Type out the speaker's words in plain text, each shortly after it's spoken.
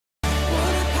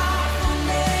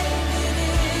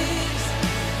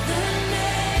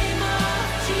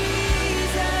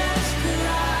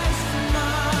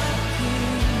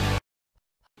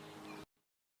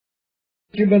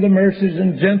you by the mercies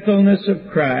and gentleness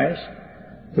of Christ,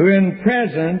 who in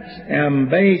presence am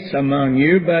base among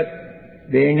you,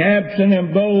 but being absent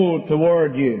am bold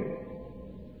toward you.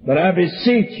 But I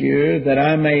beseech you that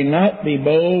I may not be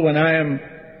bold when I am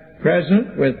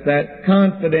present with that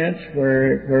confidence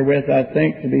wherewith I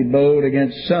think to be bold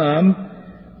against some,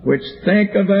 which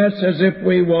think of us as if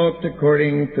we walked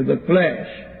according to the flesh.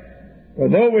 For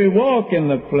though we walk in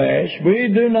the flesh, we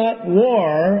do not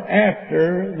war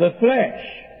after the flesh.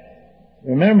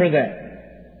 Remember that.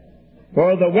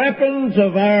 For the weapons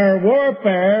of our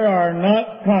warfare are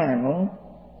not carnal,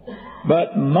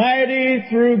 but mighty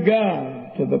through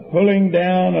God to the pulling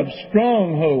down of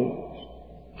strongholds,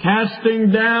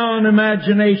 casting down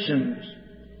imaginations,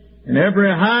 and every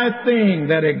high thing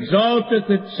that exalteth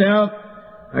itself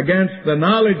against the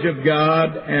knowledge of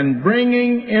God, and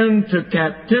bringing into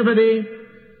captivity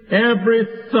every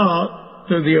thought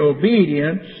to the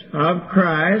obedience of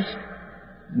Christ,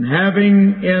 and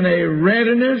having in a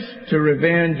readiness to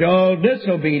revenge all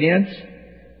disobedience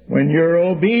when your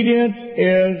obedience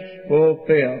is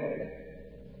fulfilled.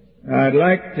 I'd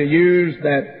like to use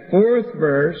that 4th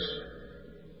verse,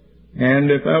 and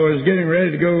if I was getting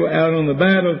ready to go out on the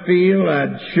battlefield,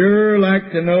 I'd sure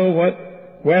like to know what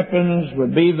weapons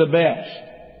would be the best.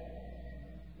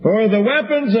 For the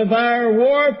weapons of our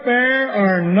warfare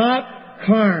are not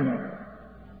carnal,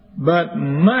 but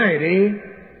mighty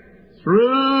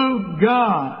through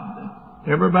God.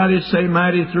 Everybody say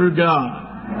mighty through God.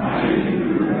 Mighty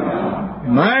through God.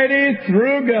 Mighty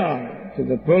through God to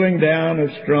the pulling down of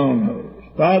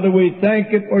strongholds. Father, we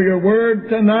thank you for your word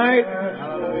tonight.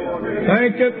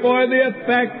 Thank you for the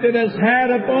effect it has had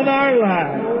upon our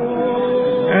lives.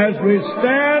 As we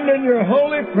stand in your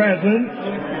holy presence,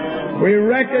 we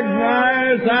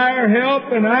recognize our help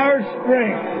and our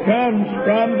strength comes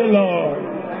from the Lord.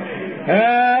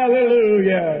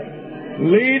 Hallelujah.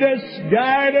 Lead us,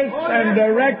 guide us, and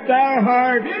direct our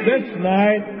hearts this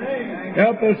night.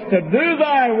 Help us to do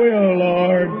thy will,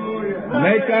 Lord.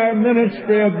 Make our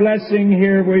ministry a blessing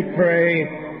here, we pray,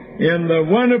 in the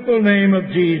wonderful name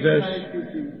of Jesus.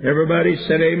 Everybody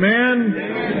said amen.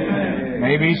 Amen.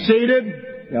 May be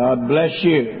seated. God bless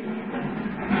you.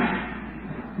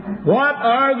 What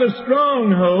are the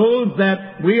strongholds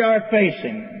that we are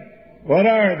facing? What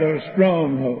are those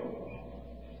strongholds?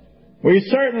 We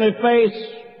certainly face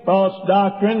false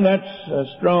doctrine. That's a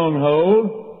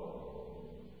stronghold.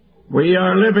 We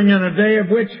are living in a day of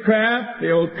witchcraft,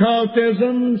 the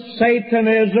occultism,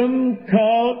 Satanism,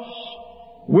 cults,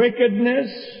 wickedness,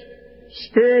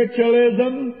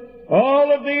 spiritualism.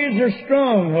 All of these are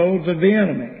strongholds of the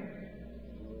enemy.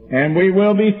 And we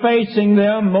will be facing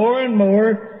them more and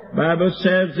more. The Bible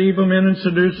says evil men and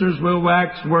seducers will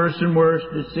wax worse and worse,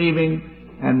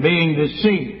 deceiving and being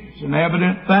deceived. It's an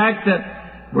evident fact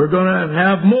that we're going to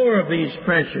have more of these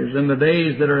pressures in the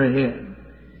days that are ahead.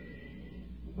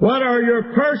 What are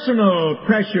your personal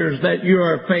pressures that you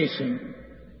are facing?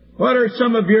 What are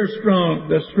some of your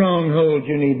strongholds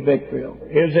you need victory over?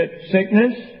 Is it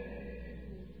sickness?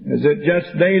 Is it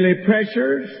just daily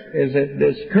pressures? Is it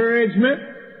discouragement?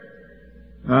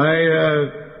 I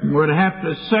would have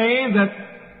to say that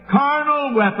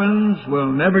carnal weapons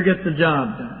will never get the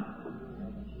job done.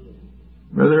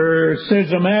 Brother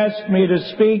Sism asked me to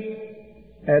speak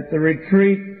at the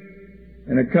retreat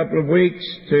in a couple of weeks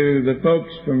to the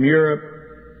folks from Europe,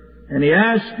 and he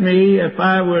asked me if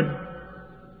I would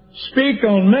speak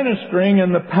on ministering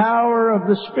in the power of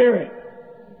the Spirit.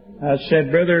 I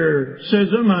said, Brother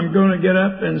Sism, I'm going to get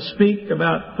up and speak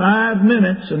about 5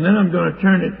 minutes, and then I'm going to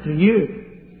turn it to you.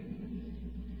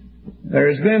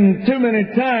 There's been too many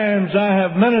times I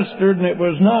have ministered and it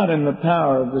was not in the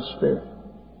power of the Spirit.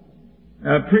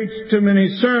 I preached too many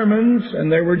sermons, and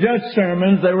they were just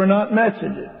sermons, they were not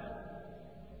messages.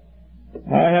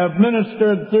 I have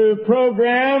ministered through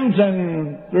programs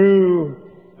and through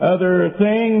other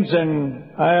things,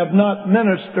 and I have not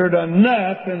ministered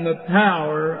enough in the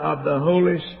power of the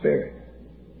Holy Spirit.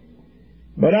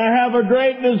 But I have a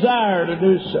great desire to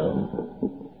do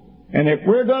so. And if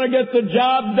we're going to get the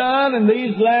job done in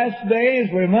these last days,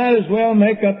 we might as well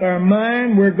make up our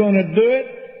mind we're going to do it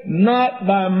not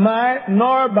by might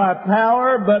nor by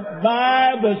power, but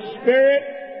by the Spirit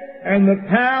and the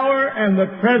power and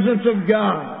the presence of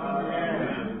God.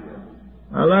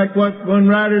 I like what one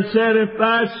writer said, if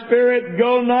thy Spirit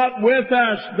go not with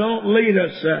us, don't lead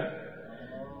us up.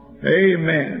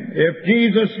 Amen. If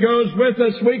Jesus goes with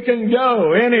us, we can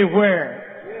go anywhere.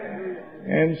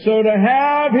 And so to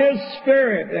have His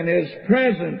Spirit and His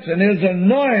presence and His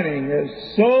anointing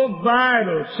is so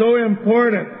vital, so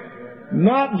important.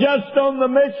 not just on the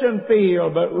mission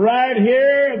field, but right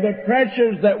here, the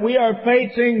pressures that we are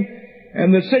facing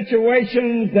and the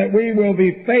situations that we will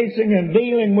be facing and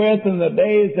dealing with in the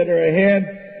days that are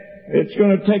ahead. It's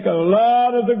going to take a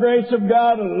lot of the grace of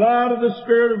God, a lot of the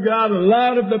Spirit of God, a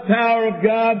lot of the power of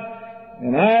God.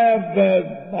 And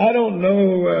I don't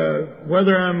know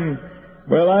whether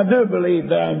I do believe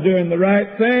that I'm doing the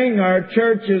right thing. Our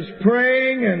church is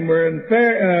praying, and we're in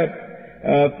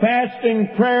fasting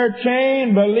prayer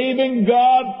chain, believing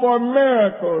God for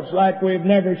miracles like we've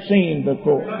never seen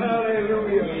before.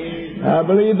 Hallelujah. I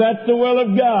believe that's the will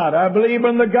of God. I believe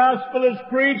when the gospel is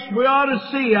preached, we ought to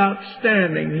see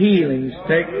outstanding healings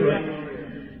take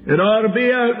place. It ought to be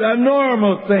a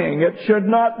normal thing. It should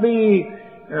not be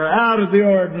out of the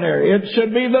ordinary. It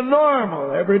should be the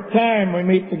normal every time we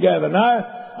meet together. And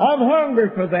I'm hungry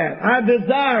for that. I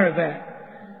desire that.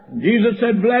 Jesus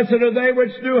said, "Blessed are they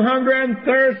which do hunger and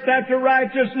thirst after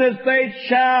righteousness, they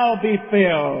shall be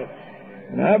filled."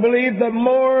 And I believe the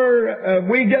more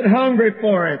we get hungry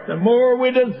for it, the more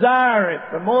we desire it,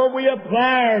 the more we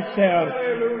apply ourselves,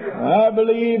 I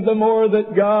believe the more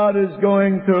that God is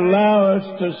going to allow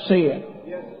us to see it.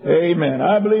 Amen.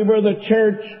 I believe we're the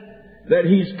church that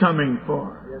He's coming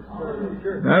for.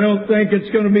 I don't think it's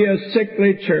going to be a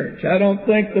sickly church. I don't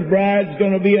think the bride's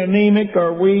going to be anemic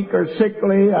or weak or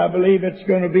sickly. I believe it's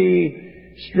going to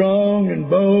be strong and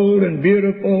bold and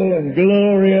beautiful and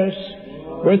glorious,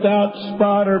 without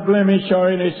spot or blemish or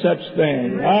any such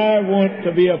thing. I want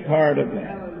to be a part of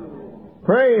that.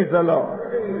 Praise the Lord.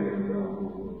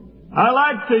 I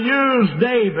like to use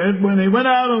David when he went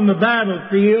out on the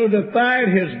battlefield to fight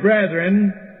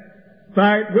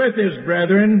with his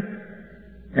brethren.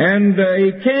 And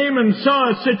he came and saw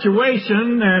a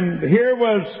situation, and here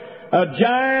was a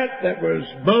giant that was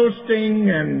boasting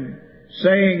and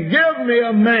saying, "Give me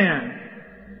a man.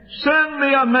 Send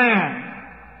me a man."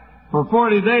 For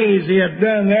 40 days he had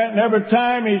done that, and every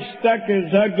time he stuck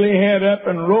his ugly head up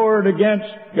and roared against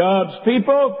God's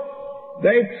people,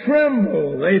 they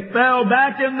trembled. They fell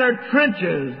back in their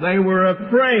trenches. They were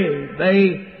afraid.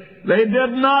 They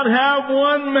did not have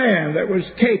one man that was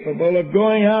capable of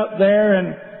going out there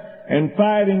and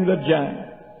fighting the giant.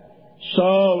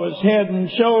 Saul was head and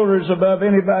shoulders above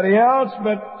anybody else,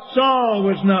 but Saul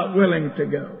was not willing to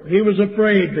go. He was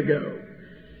afraid to go.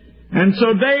 And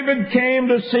so David came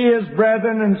to see his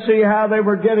brethren and see how they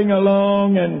were getting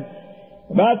along, and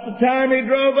about the time he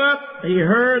drove up, he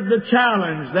heard the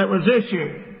challenge that was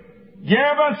issued.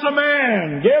 "Give us a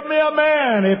man! Give me a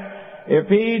man! If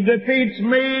he defeats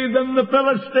me, then the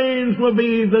Philistines will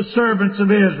be the servants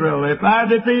of Israel. If I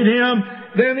defeat him,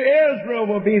 then Israel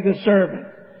will be the servant."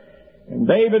 And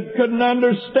David couldn't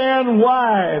understand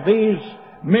why these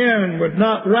men would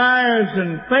not rise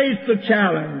and face the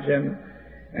challenge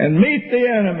and meet the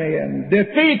enemy and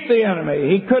defeat the enemy.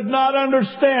 He could not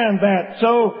understand that.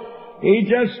 So he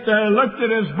just looked at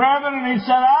his brethren and he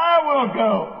said, "I will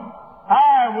go.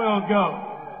 I will go.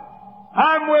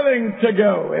 I'm willing to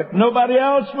go. If nobody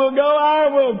else will go, I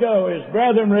will go." His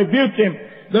brethren rebuked him.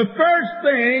 The first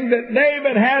thing that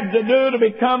David had to do to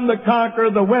become the conqueror,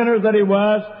 the winner that he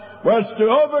was to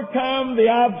overcome the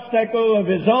obstacle of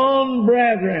his own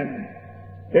brethren.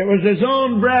 It was his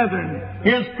own brethren,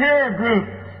 his peer group,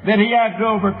 that he had to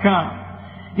overcome.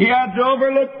 He had to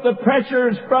overlook the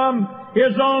pressures from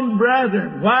his own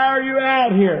brethren. "Why are you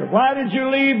out here? Why did you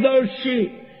leave those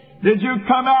sheep? Did you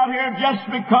come out here just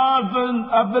because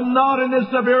of the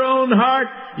naughtiness of your own heart?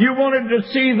 You wanted to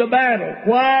see the battle.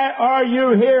 Why are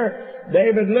you here?"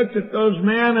 David looked at those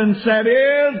men and said,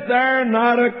 "Is there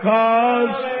not a cause?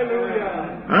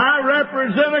 Hallelujah. I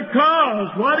represent a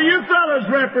cause. What are you fellas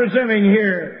representing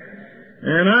here?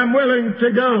 And I'm willing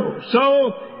to go."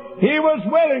 So he was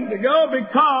willing to go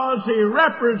because he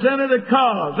represented a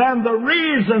cause. And the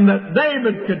reason that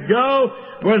David could go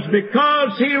was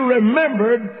because he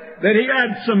remembered that he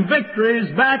had some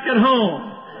victories back at home.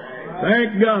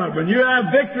 Thank God. When you have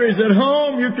victories at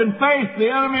home, you can face the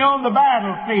enemy on the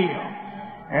battlefield.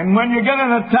 And when you get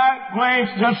in a tight place,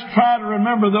 just try to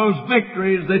remember those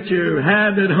victories that you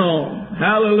had at home.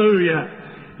 Hallelujah.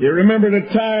 You remembered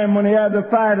a time when he had to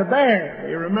fight a bear.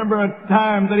 You remember a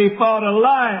time that he fought a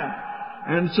lion.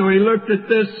 And so he looked at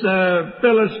this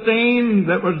Philistine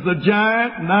that was the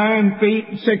giant, 9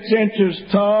 feet 6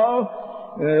 inches tall.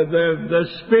 The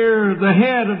spear, the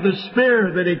head of the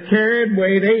spear that he carried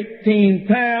weighed 18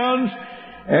 pounds.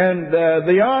 And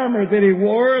the armor that he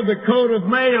wore, the coat of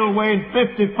mail, weighed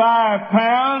 55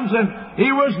 pounds. And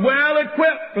he was well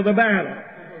equipped for the battle.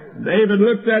 David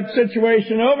looked that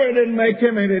situation over. It didn't make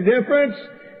him any difference.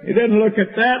 He didn't look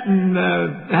at that and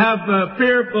have a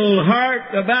fearful heart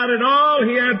about it all.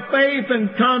 He had faith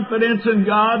and confidence in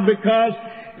God because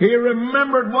he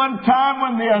remembered one time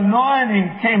when the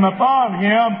anointing came upon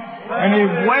him and he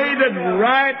waded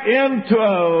right into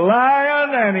a lion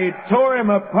and he tore him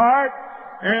apart,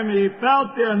 and he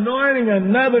felt the anointing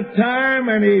another time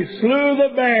and he slew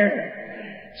the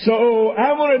bear. So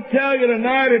I want to tell you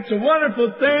tonight, it's a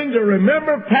wonderful thing to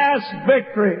remember past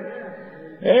victory.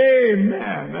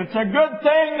 Amen. It's a good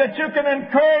thing that you can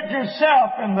encourage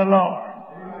yourself in the Lord.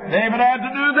 David had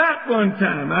to do that one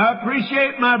time. I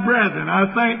appreciate my brethren.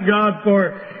 I thank God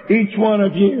for each one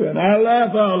of you, and I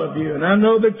love all of you, and I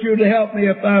know that you'd help me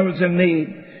if I was in need.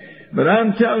 But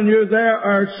I'm telling you, there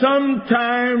are some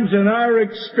times in our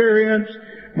experience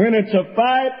when it's a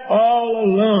fight all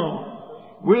alone.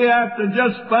 We have to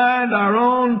just find our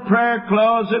own prayer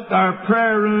closet, our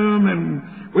prayer room,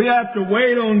 and we have to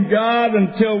wait on God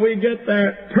until we get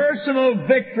that personal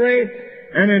victory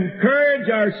and encourage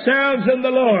ourselves in the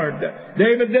Lord.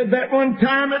 David did that one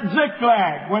time at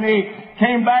Ziklag when he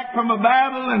came back from a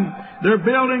battle and their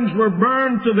buildings were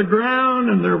burned to the ground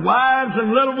and their wives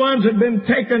and little ones had been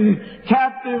taken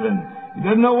captive and he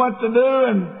didn't know what to do,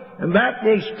 and that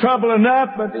was trouble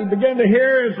enough, but he began to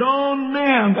hear his own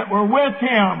men that were with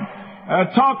him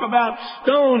talk about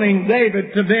stoning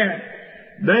David to death.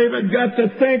 David got to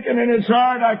thinking in his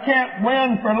heart, I can't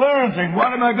win for losing.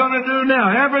 What am I going to do now?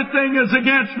 Everything is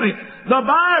against me. The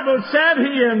Bible said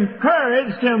he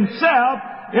encouraged himself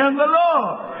in the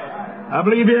Lord. I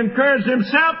believe he encouraged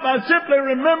himself by simply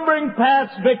remembering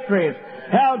past victories,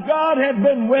 how God had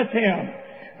been with him.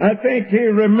 I think he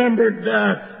remembered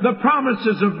the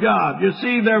promises of God. You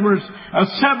see, there was a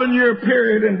 7-year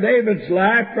period in David's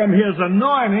life from his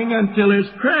anointing until his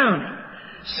crowning.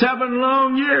 7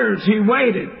 long years he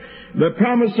waited. The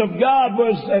promise of God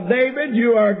was, David,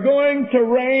 you are going to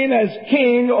reign as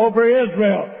king over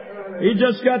Israel. He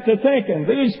just got to thinking,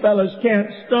 these fellows can't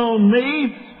stone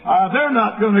me. They're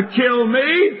not going to kill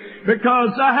me because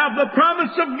I have the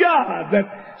promise of God that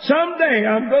someday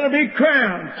I'm going to be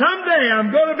crowned. Someday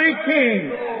I'm going to be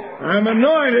king. I'm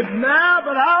anointed now,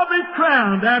 but I'll be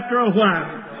crowned after a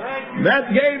while.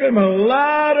 That gave him a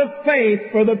lot of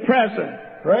faith for the present.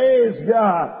 Praise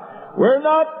God. We're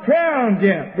not crowned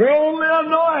yet. We're only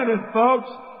anointed, folks.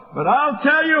 But I'll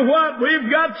tell you what,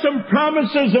 we've got some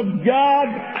promises of God.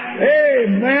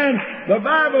 Amen. The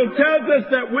Bible tells us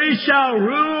that we shall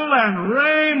rule and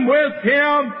reign with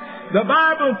Him. The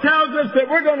Bible tells us that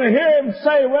we're going to hear Him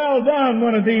say, well done,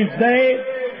 one of these days.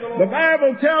 The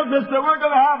Bible tells us that we're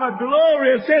going to have a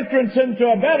glorious entrance into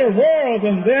a better world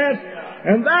than this.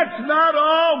 And that's not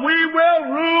all. We will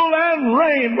rule and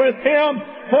reign with Him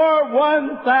for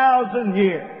 1,000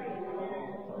 years.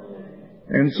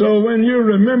 And so when you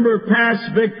remember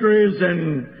past victories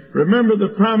and remember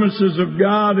the promises of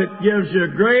God, it gives you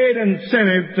great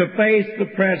incentive to face the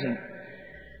present.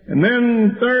 And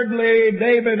then thirdly,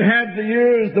 David had to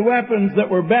use the weapons that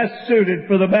were best suited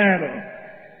for the battle.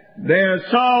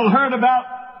 Saul heard about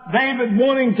David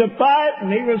wanting to fight,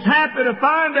 and he was happy to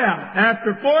find out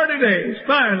after 40 days,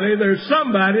 finally, there's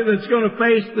somebody that's going to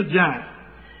face the giant.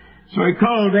 So he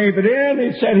called David in.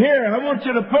 He said, here, I want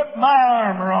you to put my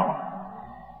armor on.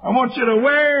 I want you to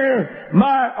wear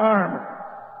my armor.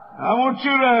 I want you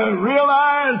to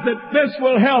realize that this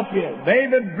will help you.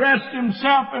 David dressed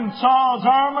himself in Saul's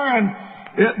armor, and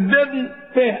it didn't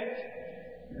fit.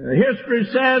 History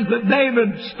says that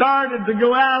David started to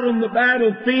go out on the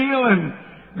battlefield, and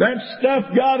that stuff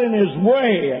got in his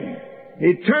way, and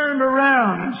he turned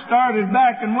around and started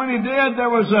back, and when he did,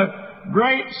 there was a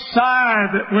great sigh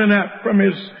that went up from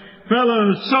his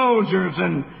fellow soldiers,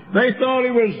 and they thought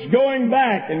he was going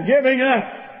back and giving up.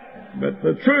 But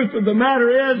the truth of the matter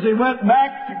is, he went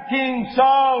back to King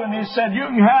Saul, and he said, you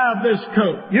can have this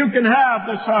coat, you can have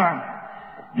this armor,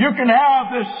 you can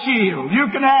have this shield, you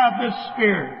can have this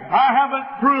spear. I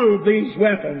haven't proved these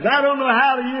weapons. I don't know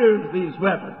how to use these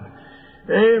weapons.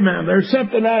 Amen. There's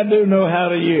something I do know how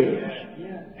to use.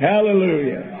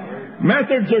 Hallelujah.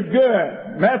 Methods are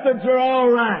good. Methods are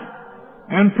all right.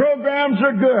 And programs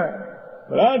are good.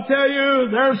 But I'll tell you,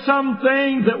 there's some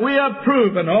things that we have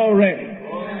proven already.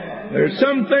 There's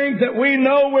some things that we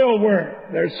know will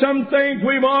work. There's some things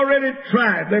we've already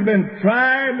tried. They've been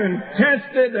tried and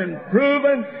tested and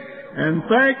proven. And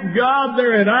thank God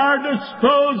they're at our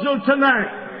disposal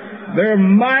tonight. They're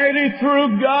mighty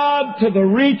through God to the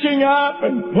reaching up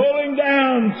and pulling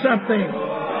down something.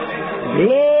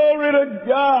 Glory to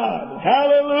God.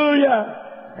 Hallelujah.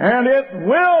 And it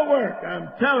will work. I'm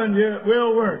telling you, it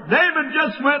will work. David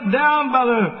just went down by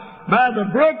by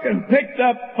the brook and picked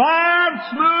up 5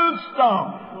 smooth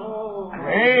stones.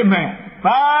 Amen.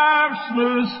 5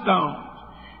 smooth stones.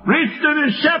 Reached in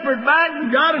his shepherd bag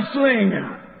and got a sling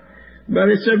out. But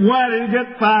he said, why did he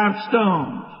get 5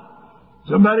 stones?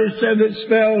 Somebody said it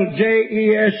spelled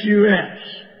Jesus,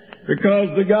 because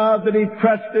the God that he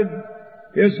trusted,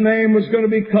 his name was going to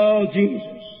be called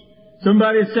Jesus.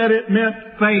 Somebody said it meant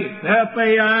faith,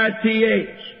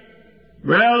 Faith.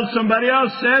 Well, somebody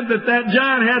else said that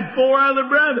giant had 4 other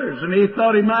brothers, and he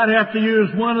thought he might have to use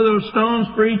one of those stones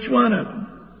for each one of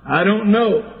them. I don't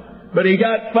know. But he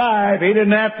got 5. He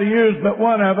didn't have to use but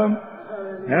one of them.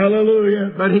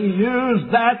 Hallelujah. But he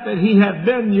used that he had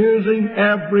been using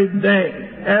every day.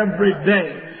 Every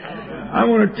day. I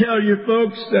want to tell you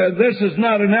folks, this is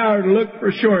not an hour to look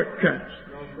for shortcuts.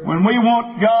 When we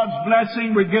want God's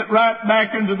blessing, we get right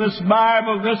back into this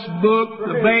Bible, this book,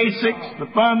 the basics, the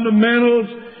fundamentals.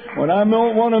 When I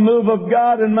don't want a move of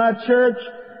God in my church,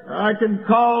 I can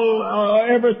call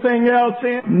everything else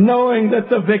in, knowing that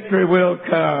the victory will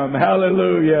come.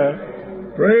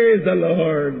 Hallelujah. Praise the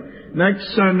Lord.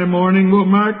 Next Sunday morning will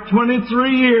mark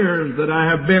 23 years that I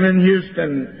have been in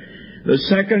Houston. The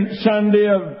second Sunday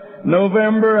of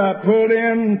November, I pulled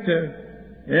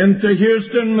into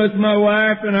Houston with my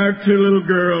wife and our 2 little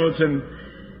girls, and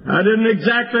I didn't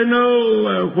exactly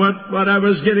know what I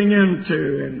was getting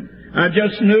into, and I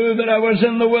just knew that I was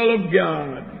in the will of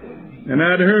God. And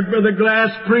I'd heard Brother Glass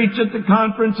preach at the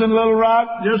conference in Little Rock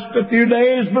just a few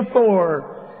days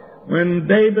before, when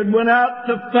David went out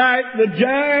to fight the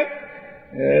giant.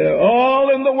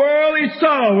 All in the world he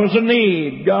saw was a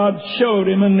need. God showed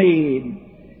him a need.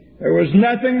 There was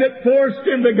nothing that forced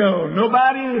him to go.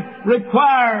 Nobody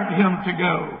required him to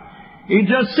go. He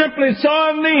just simply saw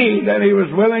a need and he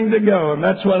was willing to go. And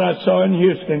that's what I saw in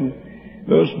Houston.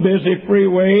 Those busy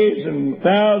freeways and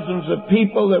thousands of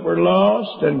people that were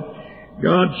lost, and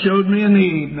God showed me a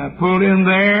need, and I pulled in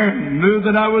there and knew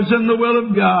that I was in the will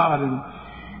of God.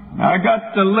 And I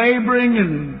got to laboring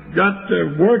and got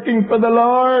to working for the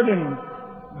Lord, and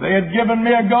they had given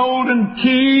me a golden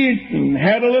key and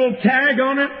had a little tag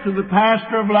on it to the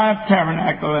pastor of Life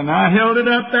Tabernacle, and I held it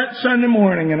up that Sunday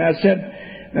morning, and I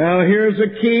said, now here's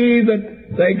a key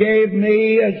that they gave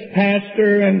me as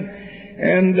pastor,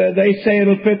 and they say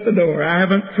it'll fit the door. I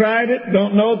haven't tried it,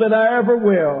 don't know that I ever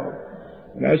will.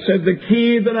 And I said, the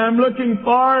key that I'm looking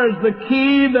for is the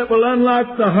key that will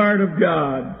unlock the heart of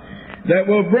God, that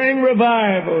will bring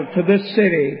revival to this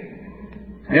city.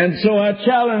 And so I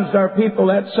challenged our people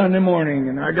that Sunday morning,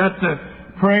 and I got to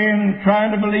praying and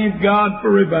trying to believe God for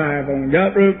revival, and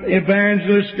got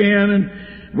evangelists in, and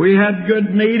we had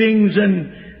good meetings,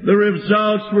 and the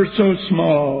results were so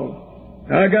small.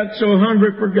 I got so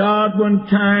hungry for God one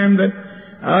time that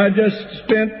I just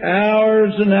spent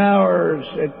hours and hours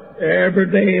every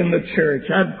day in the church.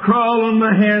 I'd crawl on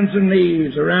my hands and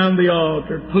knees around the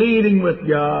altar, pleading with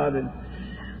God. And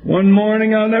one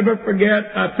morning, I'll never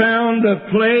forget, I found a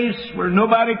place where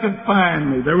nobody could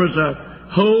find me. There was a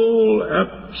hole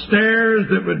upstairs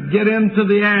that would get into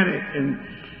the attic,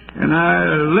 and I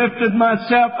lifted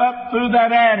myself up through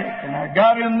that attic, and I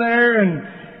got in there,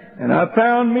 and I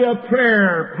found me a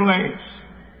prayer place.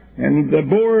 And the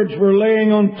boards were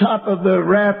laying on top of the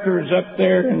rafters up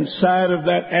there inside of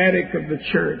that attic of the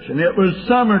church. And it was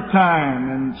summertime,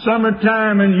 and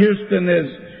summertime in Houston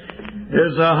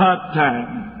is a hot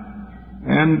time.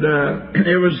 And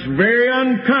it was very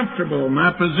uncomfortable.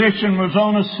 My position was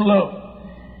on a slope.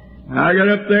 I got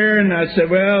up there and I said,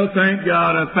 well, thank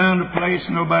God I found a place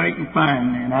nobody can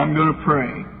find me, and I'm going to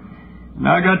pray. And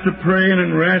I got to praying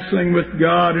and wrestling with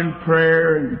God in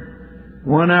prayer, and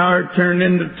 1 hour turned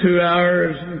into 2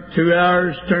 hours, and 2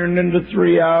 hours turned into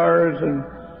 3 hours, and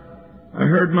I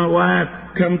heard my wife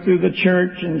come through the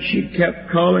church, and she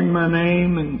kept calling my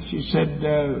name, and she said,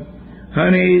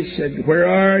 honey, said, where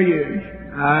are you?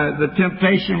 The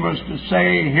temptation was to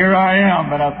say, here I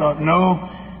am, but I thought, no,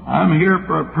 I'm here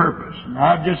for a purpose, and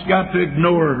I've just got to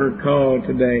ignore her call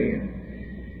today.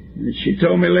 And she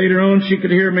told me later on she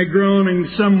could hear me groaning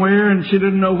somewhere, and she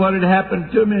didn't know what had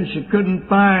happened to me, and she couldn't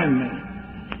find me.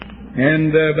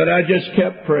 But I just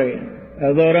kept praying.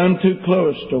 I thought, I'm too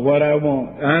close to what I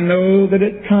want. I know that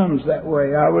it comes that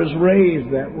way. I was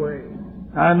raised that way.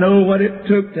 I know what it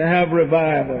took to have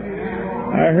revival.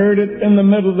 I heard it in the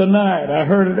middle of the night. I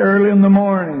heard it early in the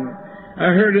morning.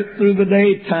 I heard it through the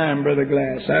daytime, Brother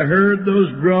Glass. I heard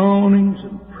those groanings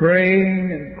and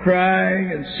praying and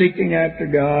crying and seeking after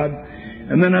God.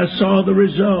 And then I saw the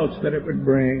results that it would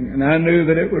bring, and I knew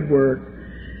that it would work.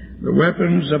 The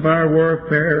weapons of our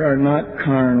warfare are not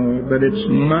carnal, but it's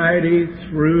mighty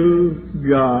through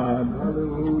God.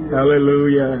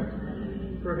 Hallelujah.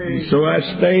 And so I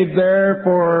stayed there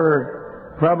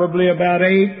for probably about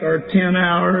 8 or 10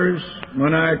 hours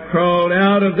when I crawled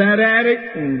out of that attic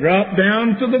and dropped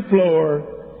down to the floor.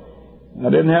 I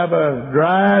didn't have a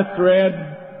dry thread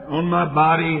on my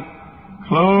body.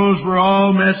 Clothes were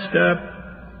all messed up.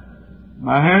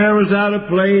 My hair was out of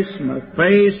place. My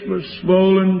face was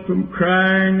swollen from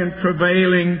crying and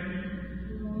travailing.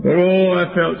 But oh,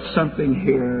 I felt something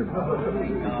here.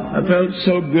 I felt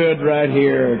so good right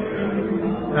here.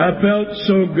 I felt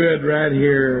so good right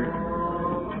here.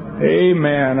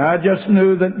 Amen. I just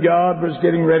knew that God was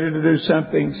getting ready to do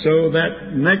something. So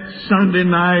that next Sunday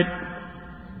night,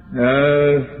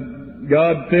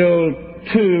 God filled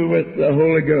 2 with the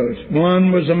Holy Ghost.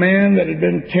 One was a man that had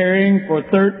been tarrying for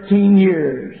 13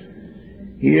 years.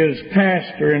 He is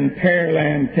pastor in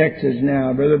Pearland, Texas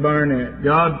now, Brother Barnett.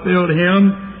 God filled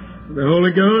him with the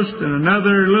Holy Ghost, and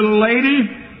another little lady,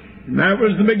 and that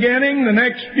was the beginning. The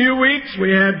next few weeks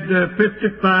we had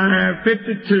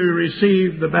 52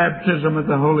 receive the baptism of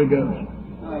the Holy Ghost.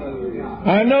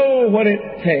 I know what it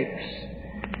takes.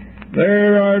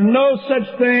 There are no such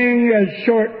thing as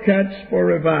shortcuts for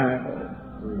revival.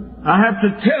 I have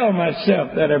to tell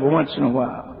myself that every once in a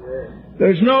while.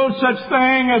 There's no such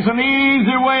thing as an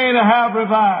easy way to have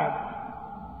revival.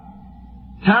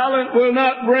 Talent will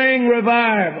not bring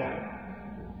revival.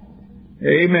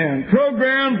 Amen.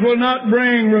 Programs will not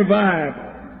bring revival.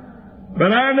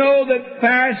 But I know that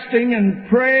fasting and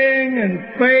praying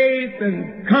and faith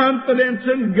and confidence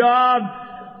in God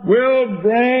will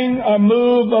bring a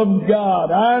move of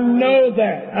God. I know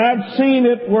that. I've seen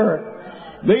it work.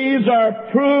 These are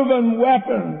proven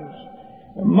weapons.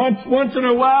 Once in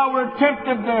a while we're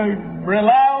tempted to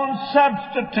rely on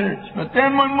substitutes. But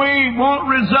then when we want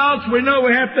results, we know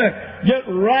we have to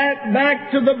get right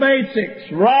back to the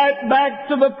basics, right back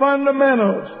to the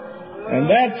fundamentals. And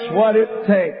that's what it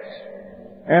takes.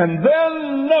 And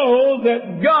then know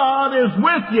that God is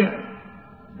with you.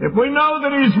 If we know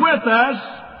that He's with us,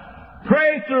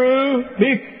 pray through,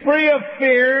 be free of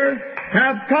fear,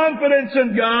 have confidence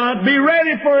in God, be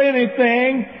ready for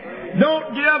anything.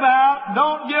 Don't give out,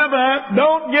 don't give up,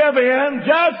 don't give in.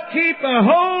 Just keep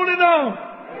holding on.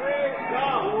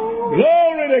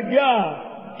 Glory to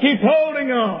God. Keep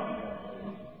holding on.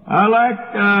 I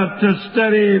like to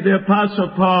study the Apostle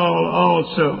Paul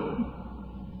also.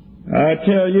 I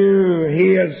tell you,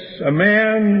 he is a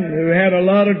man who had a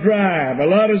lot of drive, a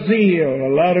lot of zeal,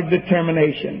 a lot of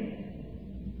determination.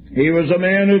 He was a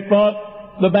man who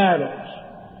fought the battles.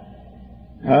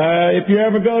 If you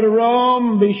ever go to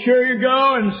Rome, be sure you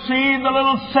go and see the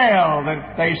little cell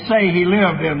that they say he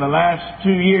lived in the last 2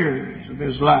 years of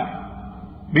his life.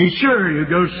 Be sure you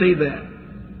go see that.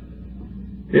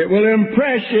 It will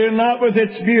impress you not with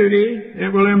its beauty.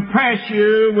 It will impress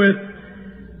you with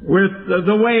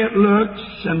the way it looks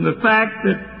and the fact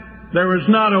that there was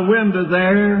not a window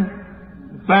there.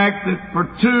 The fact that for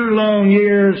 2 long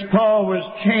years Paul was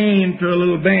chained to a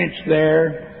little bench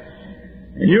there.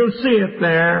 And you'll see it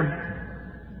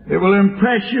there. It will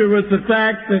impress you with the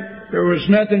fact that there was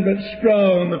nothing but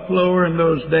straw on the floor in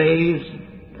those days.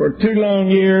 For 2 long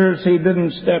years he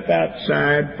didn't step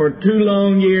outside. For 2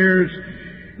 long years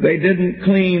they didn't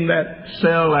clean that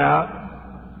cell out.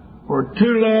 For 2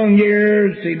 long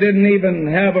years he didn't even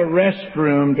have a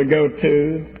restroom to go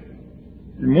to.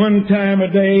 And one time a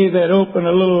day they'd open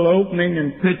a little opening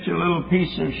and pitch a little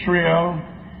piece of shrill,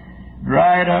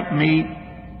 dried up meat.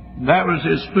 That was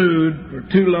his food for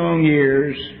 2 long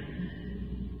years.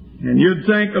 And you'd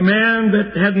think a man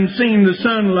that hadn't seen the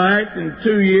sunlight in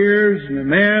 2 years, and a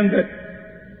man that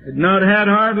had not had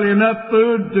hardly enough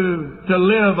food to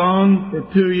live on for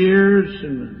 2 years,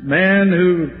 and a man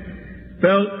who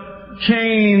felt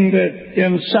chained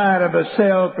inside of a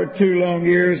cell for 2 long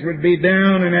years would be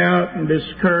down and out and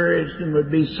discouraged and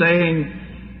would be saying,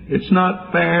 "It's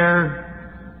not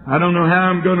fair. I don't know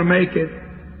how I'm going to make it."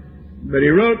 But he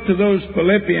wrote to those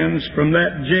Philippians from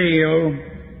that jail,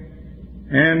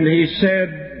 and he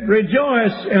said,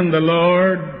 "Rejoice in the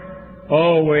Lord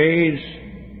always."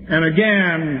 And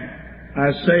again,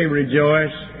 I say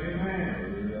rejoice.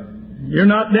 You're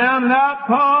not down and out,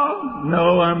 Paul?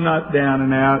 No, I'm not down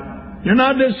and out. You're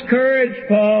not discouraged,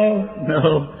 Paul?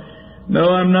 No,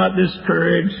 I'm not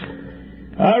discouraged.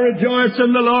 I rejoice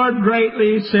in the Lord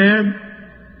greatly, he said.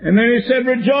 And then he said,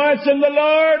 "Rejoice in the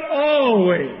Lord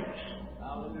always."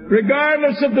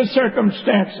 Regardless of the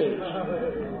circumstances.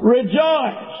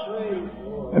 Rejoice.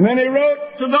 And then he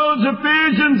wrote to those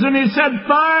Ephesians and he said,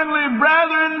 "Finally,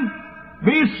 brethren,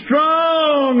 be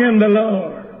strong in the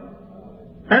Lord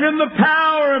and in the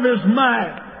power of His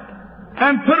might,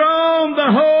 and put on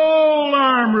the whole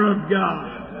armor of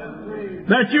God,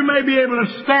 that you may be able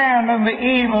to stand in the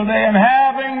evil day, and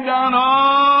having done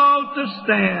all to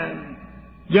stand,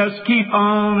 just keep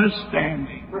on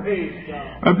standing. But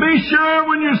be sure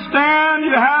when you stand,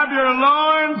 you have your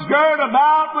loins girt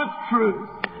about with truth.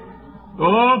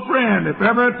 Oh, friend, if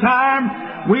ever a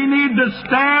time we need to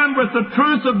stand with the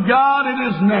truth of God, it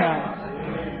is now.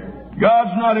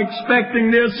 God's not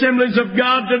expecting the assemblies of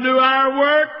God to do our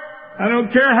work. I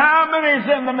don't care how many's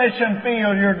in the mission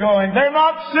field you're going. They're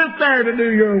not sent there to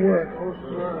do your work.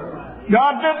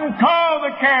 God didn't call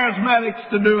the charismatics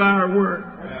to do our work.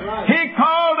 He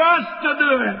called us to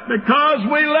do it because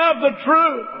we love the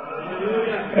truth.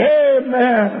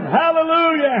 Amen.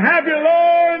 Hallelujah. Have your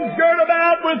loins girt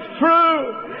about with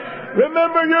truth.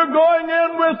 Remember, you're going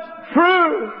in with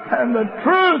truth, and the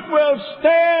truth will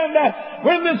stand.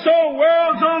 When this whole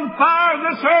world's on fire,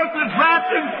 this earth is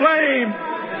wrapped in flame,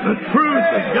 the truth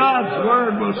of God's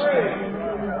Word will stand.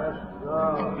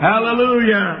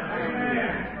 Hallelujah.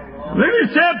 Then he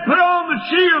said, put on the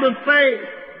shield of faith.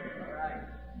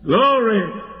 Glory.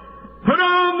 Put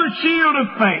on the shield of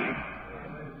faith.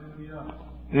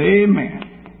 Amen.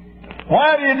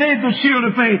 Why do you need the shield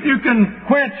of faith? You can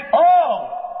quench all,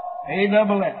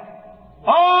 A-double-F,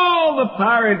 all the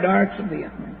fiery darts of the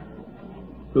enemy.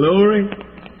 Glory.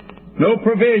 No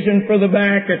provision for the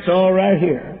back. It's all right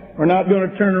here. We're not going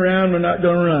to turn around. We're not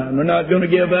going to run. We're not going to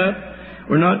give up.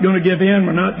 We're not going to give in.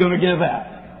 We're not going to give out.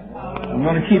 I'm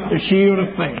going to keep the shield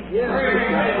of faith.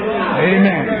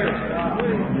 Amen.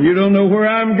 You don't know where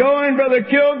I'm going, Brother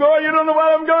Kilgore. You don't know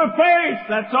what I'm going to face.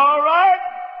 That's all right.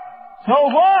 So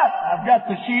what? I've got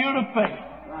the shield of faith.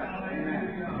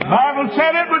 The Bible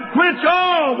said it would quench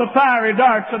all the fiery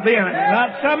darts of the enemy.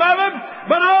 Not some of them,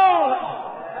 but all.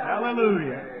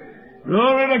 Hallelujah.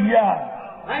 Glory to God.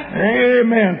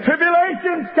 Amen.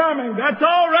 Tribulation's coming. That's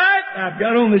all right. I've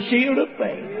got on the shield of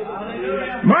faith.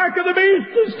 Mark of the beast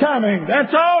is coming.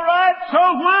 That's all right. So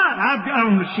what? I've got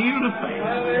on the shield of faith.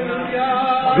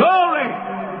 Glory.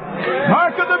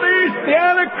 Mark of the beast, the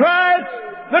Antichrist,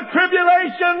 the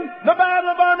tribulation, the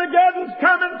battle of Armageddon's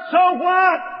coming. So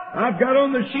what? I've got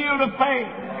on the shield of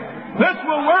faith. This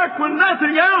will work when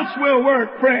nothing else will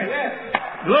work, friend.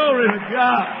 Glory to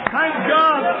God. Thank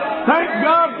God. Thank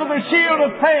God for the shield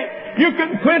of faith. You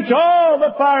can quench all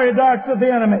the fiery darts of the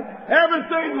enemy.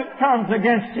 Everything that comes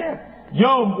against you.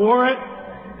 Job wore it.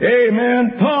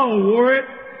 Amen. Paul wore it.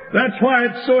 That's why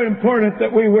it's so important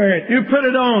that we wear it. You put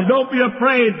it on. Don't be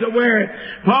afraid to wear it.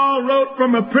 Paul wrote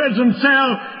from a prison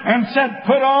cell and said,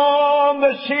 put on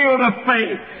the shield of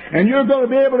faith, and you're going to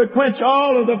be able to quench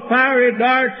all of the fiery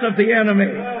darts of the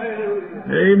enemy.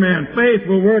 Amen. Faith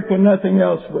will work when nothing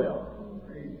else will.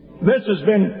 This has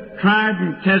been tried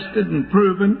and tested and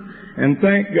proven, and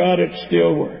thank God it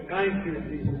still works.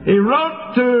 He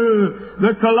wrote to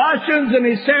the Colossians, and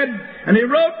he said, and he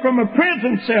wrote from a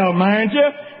prison cell, mind you,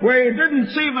 where he didn't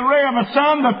see the ray of the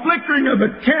sun, the flickering of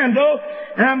a candle,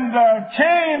 and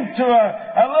chained to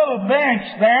a little bench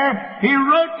there. He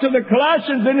wrote to the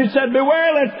Colossians, and he said,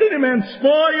 beware lest any man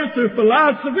spoil you through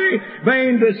philosophy,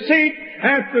 vain deceit,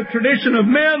 after the tradition of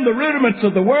men, the rudiments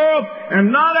of the world,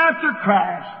 and not after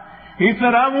Christ. He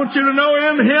said, I want you to know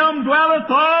in Him dwelleth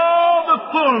all the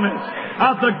fullness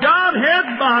of the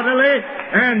Godhead bodily,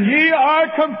 and ye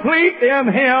are complete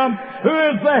in Him who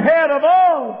is the head of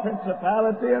all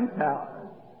principality and power.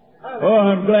 Oh,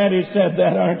 I'm glad he said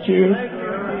that, aren't you?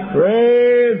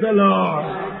 Praise the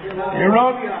Lord. He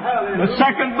wrote the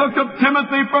second book of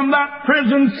Timothy from that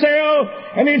prison cell,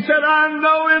 and he said, I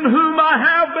know in whom I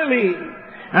have believed,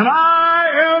 and I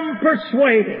am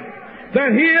persuaded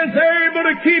that He is able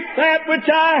to keep that which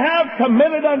I have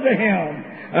committed unto Him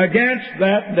against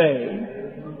that day.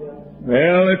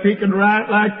 Well, if He can write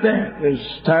like that,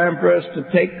 it's time for us to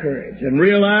take courage and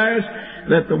realize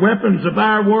that the weapons of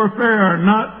our warfare are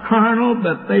not carnal,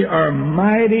 but they are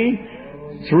mighty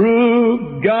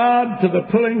through God to the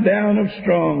pulling down of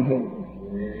strongholds.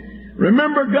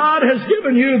 Remember, God has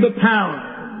given you the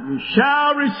power. You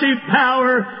shall receive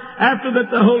power after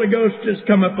that the Holy Ghost has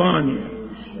come upon you.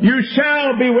 You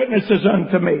shall be witnesses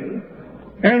unto me.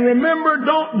 And remember,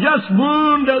 don't just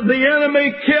wound the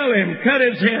enemy, kill him, cut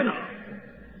his head off.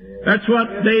 That's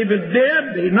what David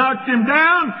did. He knocked him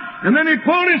down, and then he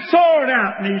pulled his sword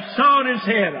out, and he sawed his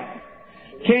head off.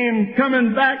 Came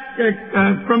coming back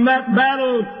from that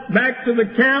battle back to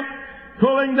the camp,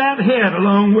 pulling that head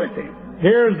along with him.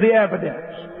 Here's the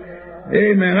evidence.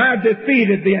 Amen. I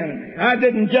defeated the enemy. I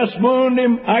didn't just wound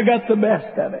him, I got the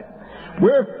best of it.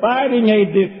 We're fighting a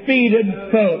defeated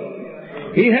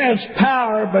foe. He has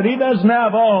power, but he doesn't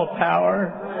have all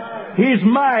power. He's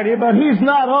mighty, but he's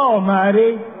not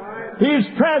almighty. He's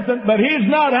present, but he's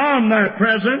not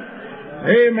omnipresent.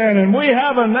 Amen. And we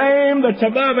have a name that's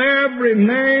above every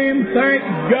name, thank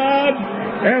God.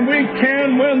 And we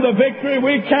can win the victory.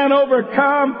 We can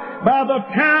overcome by the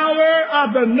power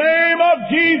of the name of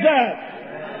Jesus.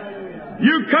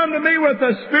 You come to me with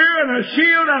a spear and a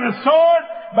shield and a sword,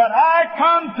 but I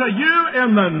come to you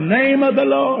in the name of the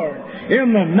Lord.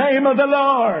 In the name of the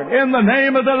Lord. In the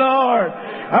name of the Lord.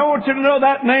 I want you to know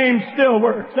that name still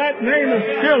works. That name is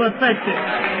still effective.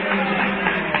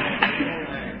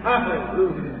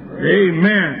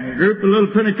 Amen. A group of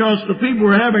little Pentecostal people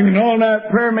were having an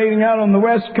all-night prayer meeting out on the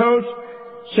West Coast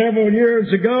several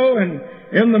years ago, and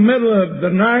in the middle of the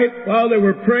night, while they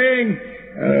were praying,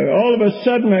 all of a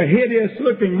sudden a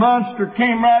hideous-looking monster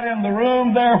came right in the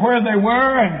room there where they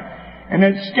were, and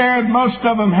it scared most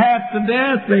of them half to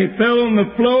death. They fell on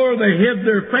the floor, they hid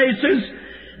their faces,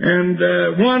 and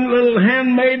one little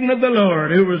handmaiden of the Lord,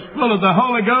 who was full of the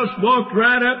Holy Ghost, walked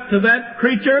right up to that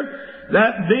creature,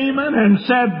 that demon, and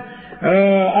said,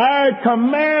 I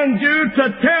command you to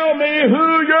tell me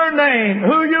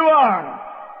who you are.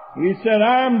 He said,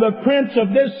 I'm the prince of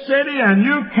this city and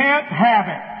you can't have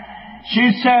it.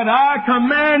 She said, I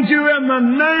command you in the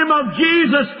name of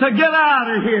Jesus to get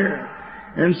out of here.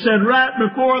 And said right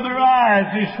before their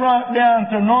eyes, he shrunk down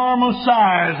to normal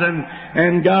size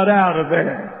and got out of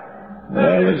there.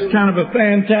 Well, it's kind of a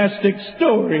fantastic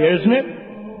story, isn't it?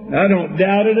 I don't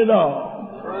doubt it at all.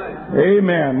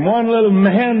 Amen. One little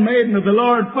handmaiden of the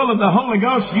Lord full of the Holy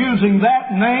Ghost using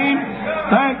that name.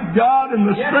 Thank God,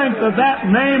 and the strength of that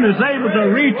name is able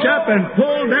to reach up and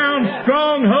pull down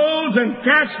strongholds and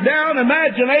cast down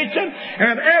imagination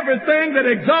and everything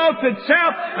that exalts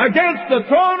itself against the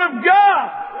throne of God.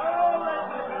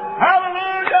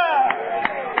 Hallelujah!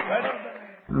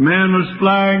 A man was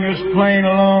flying his plane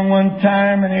along one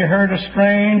time and he heard a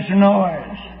strange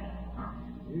noise.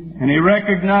 And he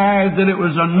recognized that it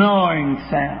was a gnawing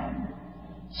sound.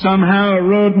 Somehow a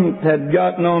rodent had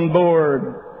gotten on board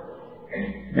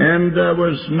and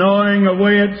was gnawing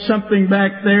away at something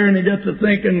back there, and he got to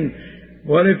thinking,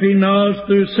 what if he gnaws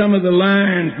through some of the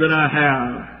lines that I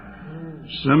have?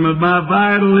 Some of my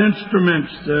vital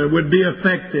instruments would be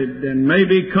affected and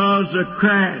maybe cause a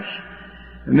crash.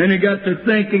 And then he got to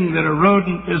thinking that a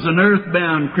rodent is an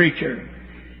earthbound creature.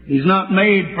 He's not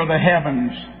made for the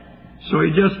heavens. So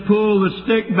he just pulled the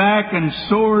stick back and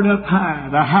soared up high.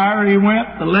 The higher he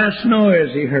went, the less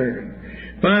noise he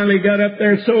heard. Finally got up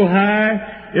there so high,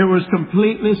 it was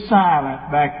completely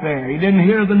silent back there. He didn't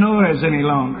hear the noise any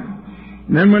longer.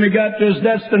 And then when he got to his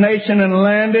destination and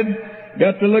landed,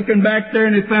 got to looking back there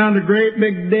and he found a great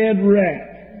big dead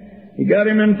rat. He got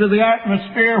him into the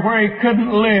atmosphere where he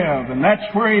couldn't live, and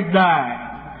that's where he died.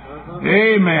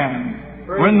 Amen.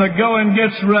 When the going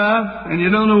gets rough and you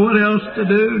don't know what else to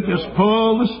do, just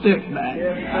pull the stick back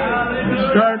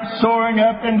and start soaring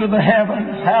up into the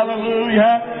heavens.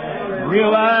 Hallelujah.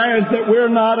 Realize that we're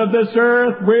not of this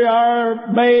earth. We are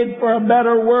made for a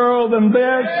better world than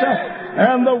this.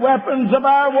 And the weapons of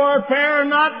our warfare are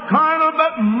not carnal,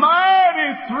 but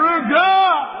mighty through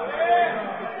God.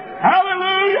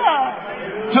 Hallelujah.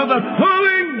 To the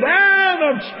pulling down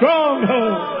of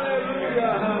strongholds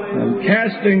and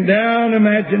casting down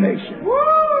imagination.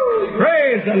 Woo!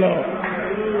 Praise the Lord.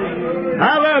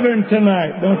 I love Him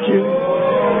tonight, don't you?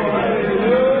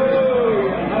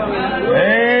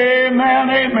 Amen,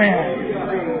 amen.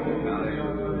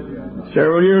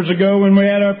 Several years ago when we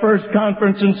had our first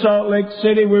conference in Salt Lake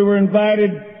City, we were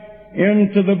invited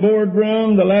into the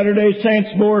boardroom, the Latter-day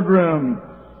Saints boardroom.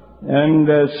 And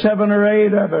 7 or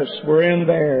 8 of us were in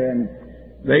there, and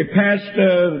they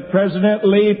President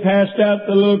Lee passed out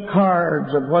the little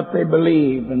cards of what they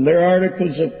believe and their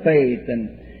articles of faith.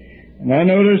 And I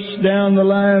noticed down the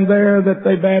line there that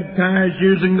they baptized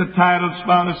using the titles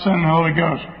Father, Son, and Holy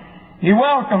Ghost. He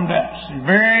welcomed us.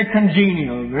 Very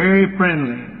congenial, very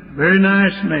friendly, very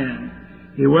nice man.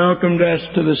 He welcomed us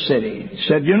to the city. He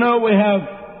said, you know, we have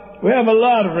a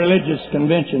lot of religious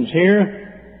conventions here.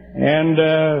 And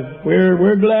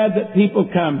we're glad that people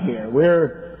come here.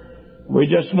 We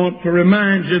just want to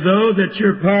remind you, though, that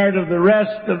you're part of the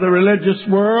rest of the religious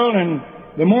world, and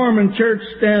the Mormon Church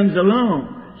stands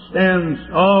alone, stands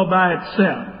all by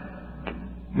itself.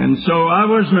 And so I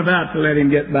wasn't about to let him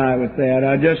get by with that.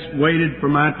 I just waited for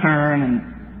my turn, and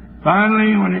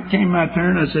finally, when it came my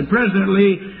turn, I said, President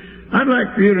Lee, I'd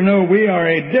like for you to know we are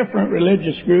a different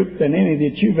religious group than any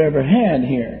that you've ever had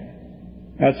here.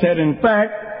 I said, in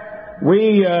fact,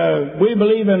 we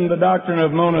believe in the doctrine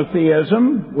of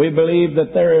monotheism. We believe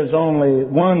that there is only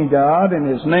one God, and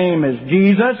His name is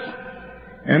Jesus.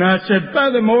 And I said,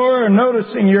 furthermore,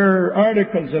 noticing your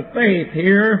articles of faith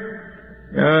here,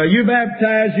 You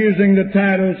baptize using the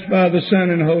titles Father,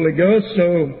 Son, and Holy Ghost,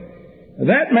 so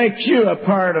that makes you a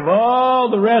part of all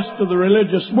the rest of the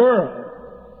religious world.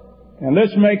 And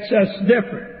this makes us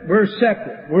different. We're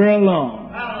separate. We're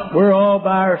alone. We're all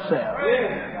by ourselves.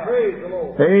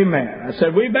 Amen. I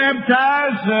said, we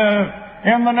baptize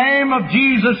in the name of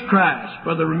Jesus Christ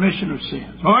for the remission of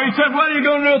sins. Oh, he said, what are you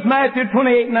going to do with Matthew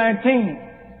 28:19?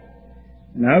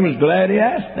 And I was glad he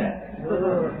asked that.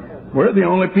 We're the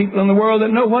only people in the world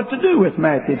that know what to do with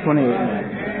Matthew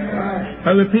 28:19.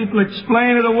 Other people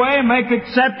explain it away, make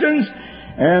exceptions,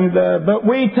 but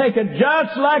we take it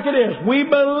just like it is. We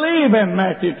believe in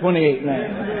Matthew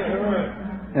 28:19.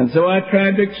 And so I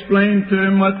tried to explain to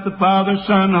him what the Father,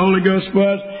 Son, Holy Ghost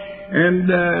was,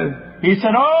 and he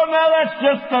said, oh, no, that's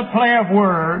just a play of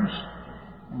words.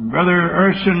 And Brother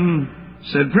Urshan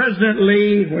said, President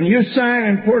Lee, when you sign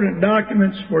important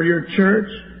documents for your church,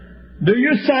 do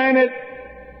you sign it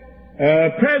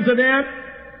President,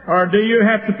 or do you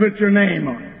have to put your name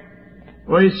on it?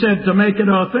 Well, he said, to make it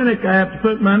authentic, I have to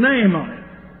put my name on it.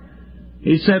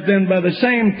 He said, then by the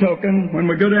same token, when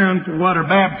we go down to water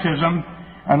baptism,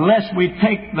 unless we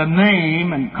take the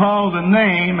name and call the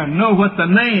name and know what the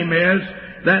name is,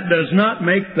 that does not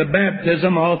make the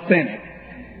baptism authentic.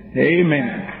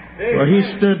 Amen. Well, he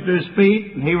stood to his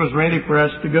feet, and he was ready for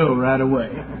us to go right away.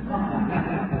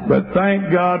 But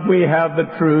thank God we have the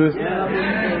truth.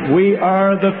 We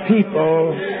are the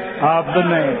people of the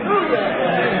name.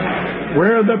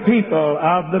 We're the people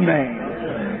of the name.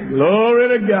 Glory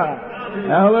to God.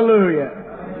 Hallelujah.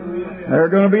 There are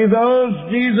going to be those,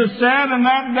 Jesus said, in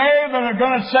that day that are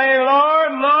going to say,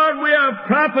 Lord, Lord, we have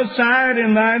prophesied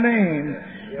in thy name.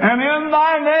 And in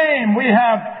thy name we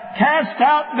have cast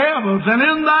out devils. And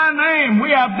in thy name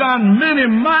we have done many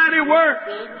mighty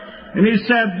works. And he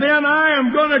said, then I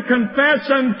am going to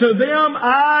confess unto them,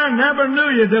 I never knew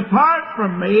you. Depart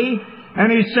from me.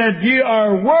 And he said, ye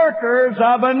are workers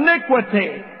of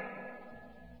iniquity.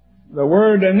 The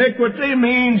word iniquity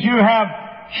means you have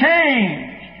changed.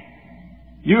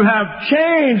 You have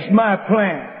changed my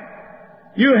plan.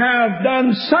 You have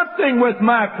done something with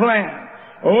my plan.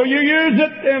 Oh, you used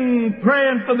it in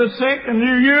praying for the sick, and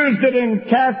you used it in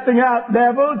casting out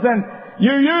devils, and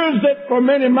you used it for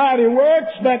many mighty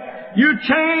works, but you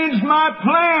changed my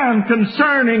plan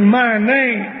concerning my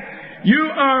name.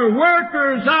 You are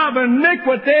workers of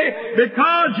iniquity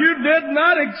because you did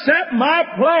not accept my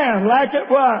plan like it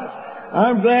was.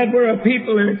 I'm glad we're a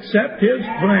people who accept His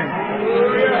plan.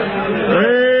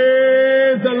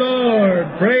 Praise the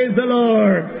Lord. Praise the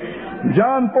Lord.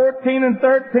 John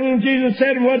 14:13, Jesus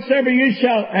said, whatsoever you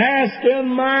shall ask in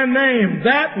my name,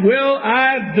 that will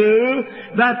I do,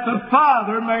 that the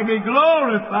Father may be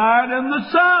glorified in the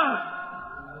Son.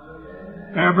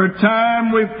 Every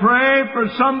time we pray for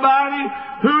somebody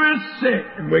who is sick,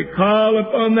 and we call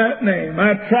upon that name,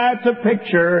 I try to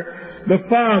picture the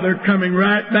Father coming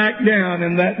right back down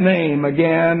in that name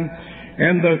again.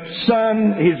 And the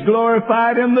Son, He's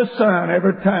glorified in the Son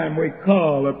every time we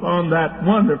call upon that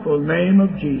wonderful name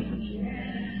of Jesus.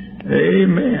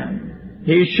 Amen.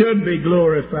 He should be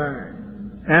glorified.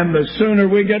 And the sooner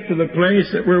we get to the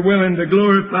place that we're willing to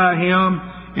glorify Him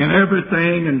in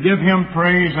everything and give Him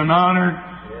praise and honor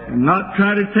and not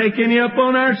try to take any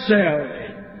upon ourselves,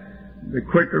 the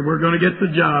quicker we're going to get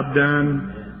the job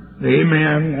done.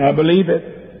 Amen. I believe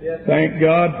it. Thank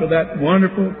God for that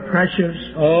wonderful, precious,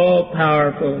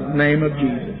 all-powerful name of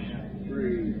Jesus.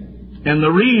 And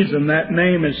the reason that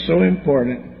name is so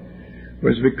important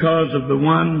was because of the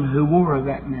one who wore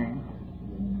that name.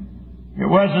 It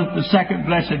wasn't the second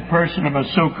blessed person of a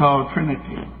so-called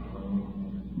Trinity,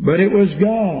 but it was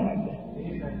God.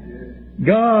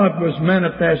 God was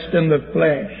manifest in the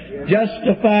flesh,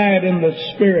 justified in the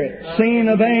Spirit, seen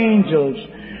of angels,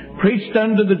 preached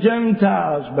unto the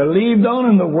Gentiles, believed on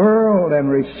in the world,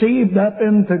 and received up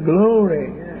into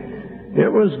glory. It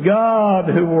was God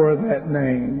who wore that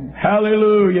name.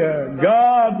 Hallelujah.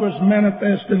 God was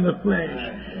manifest in the flesh.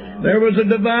 There was a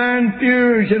divine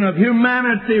fusion of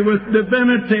humanity with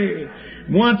divinity.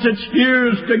 Once it's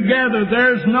fused together,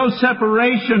 there's no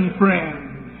separation,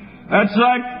 friend. That's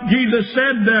like Jesus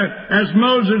said, as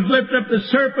Moses lifted up the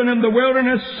serpent in the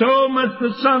wilderness, so must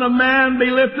the Son of Man be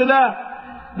lifted up.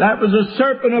 That was a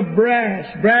serpent of brass.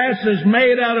 Brass is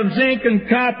made out of zinc and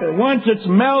copper. Once it's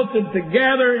melted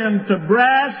together into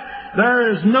brass,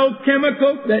 there is no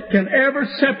chemical that can ever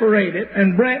separate it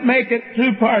and make it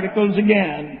two particles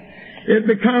again. It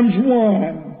becomes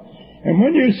one. And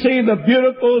when you see the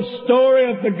beautiful story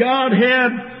of the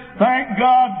Godhead, thank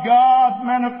God, God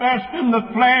manifest in the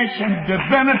flesh and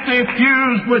divinity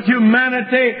fused with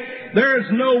humanity, there's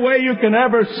no way you can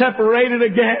ever separate it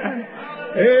again.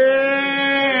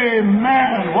 Amen.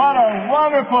 What a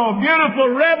wonderful, beautiful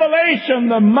revelation.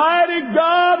 The mighty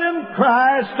God in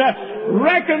Christ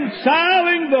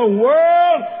reconciling the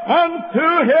world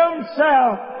unto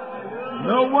Himself.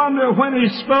 No wonder when He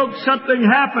spoke, something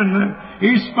happened.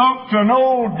 He spoke to an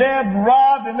old dead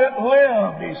rod and it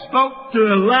lived. He spoke to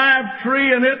a live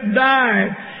tree and it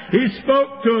died. He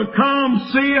spoke to a calm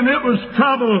sea and it was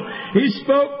troubled. He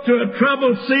spoke to a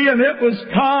troubled sea and it was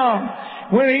calm.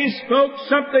 When He spoke,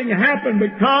 something happened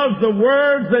because the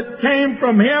words that came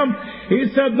from Him, He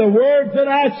said, the words that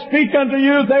I speak unto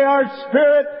you, they are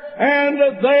spirit and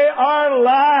they are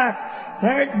life.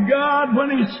 Thank God,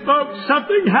 when He spoke,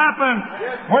 something happened.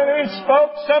 When He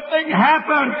spoke, something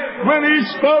happened. When He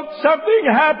spoke, something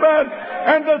happened.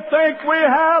 And to think we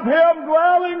have Him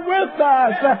dwelling with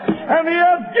us. And He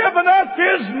has given us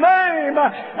His name.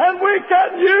 And we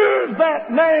can use that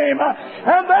name.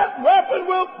 And that weapon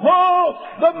will pull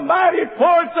the mighty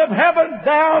force of heaven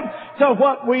down to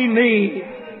what we need.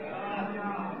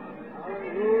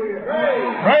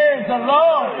 Praise the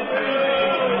Lord.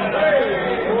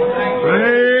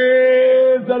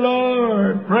 Praise the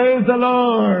Lord. Praise the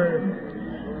Lord.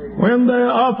 When the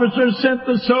officers sent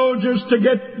the soldiers to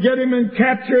get him and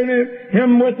capture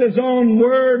him with his own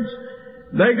words,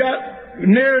 they got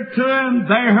near to him.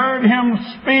 They heard him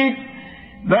speak.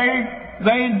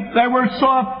 They were so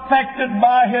affected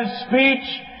by his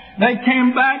speech. They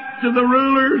came back to the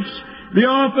rulers, the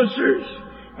officers.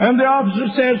 And the officer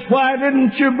says, why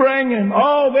didn't you bring him?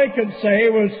 All they could say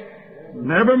was,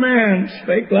 never man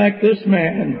spake like this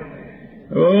man.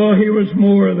 Oh, he was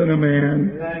more than a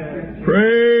man.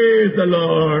 Praise the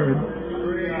Lord.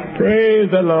 Praise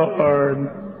the Lord.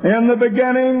 In the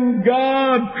beginning,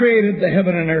 God created the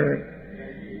heaven and earth.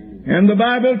 And the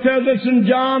Bible tells us in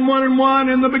John 1:1,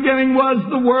 in the beginning was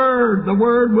the Word. The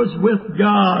Word was with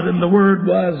God, and the Word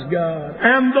was God.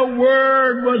 And the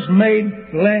Word was made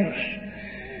flesh.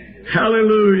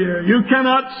 Hallelujah. You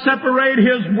cannot separate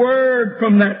His Word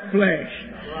from that flesh.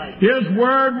 His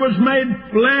Word was made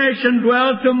flesh and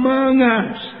dwelt among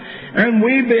us. And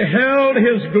we beheld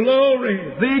His glory,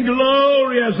 the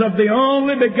glory as of the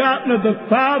only begotten of the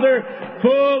Father,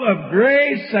 full of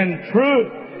grace and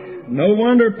truth. No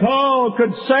wonder Paul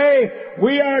could say,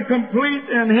 we are complete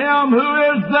in Him who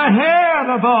is the head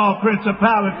of all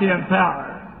principality and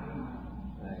power.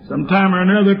 Sometime or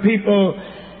another, people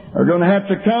are going to have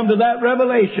to come to that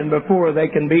revelation before they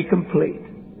can be complete.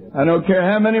 I don't care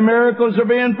how many miracles are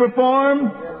being performed.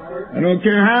 I don't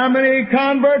care how many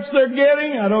converts they're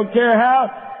getting. I don't care how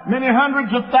many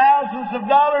hundreds of thousands of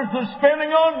dollars they're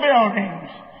spending on buildings.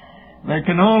 They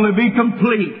can only be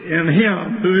complete in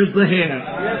Him who is the head.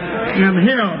 In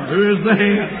Him who is the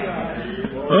head.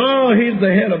 Oh, He's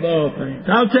the head of all things.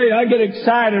 I'll tell you, I get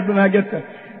excited when I get to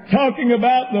talking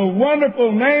about the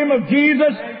wonderful name of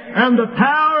Jesus and the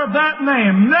power of that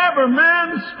name. Never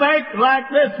man spake like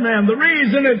this man. The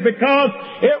reason is because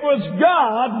it was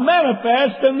God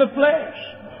manifest in the flesh.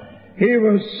 He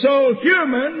was so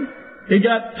human, He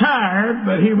got tired,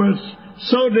 but He was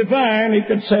so divine, He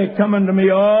could say, come unto me,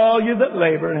 all you that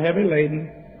labor and heavy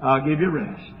laden, I'll give you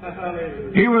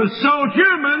rest. He was so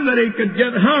human that He could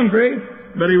get hungry,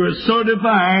 but He was so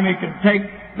divine, He could take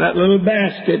that little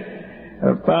basket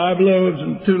of 5 loaves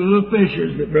and 2 little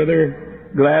fishes that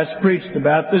Brother Glass preached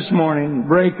about this morning,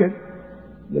 break it,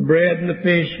 the bread and the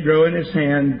fish grow in His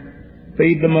hand,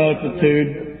 feed the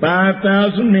multitude,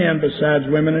 5,000 men besides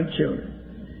women and children.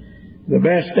 The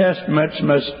best estimates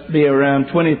must be around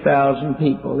 20,000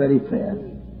 people that He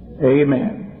fed.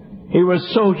 Amen. He was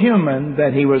so human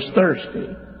that He was thirsty,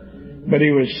 but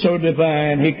He was so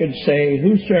divine He could say,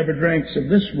 whosoever drinks of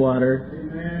this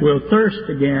water will thirst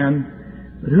again,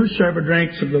 but whosoever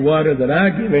drinks of the water that I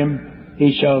give him,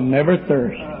 he shall never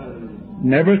thirst.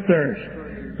 Never thirst.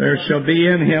 There shall be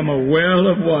in him a well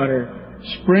of water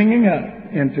springing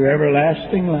up into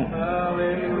everlasting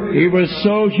life. He was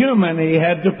so human He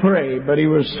had to pray, but He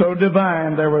was so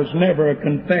divine there was never a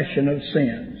confession of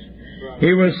sins.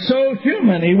 He was so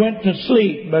human He went to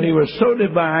sleep, but He was so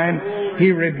divine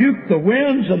He rebuked the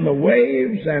winds and the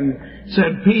waves and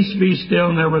said, peace be still,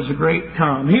 and there was a great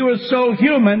calm. He was so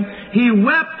human He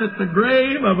wept at the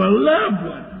grave of a loved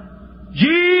one.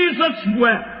 Jesus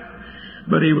wept.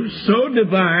 But He was so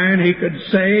divine He could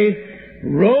say,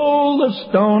 roll the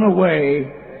stone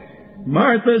away.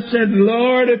 Martha said,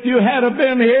 Lord, if you had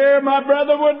been here, my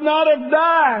brother would not have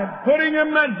died, putting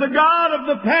Him as the God of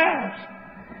the past.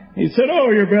 He said, oh,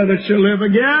 your brother shall live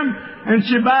again. And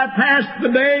she bypassed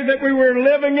the day that we were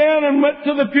living in and went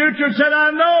to the future and said, I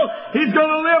know he's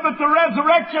going to live at the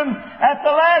resurrection at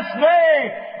the last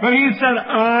day. But he said,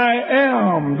 I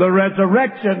am the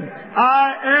resurrection. I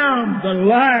am the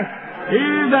life. He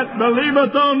that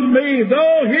believeth on me,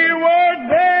 though he were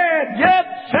dead, yet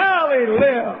shall he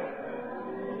live.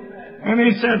 And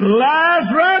he said,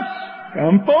 Lazarus,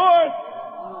 come forth.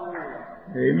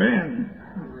 Amen.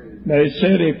 They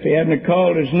said if he hadn't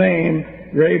called his name,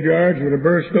 graveyards would have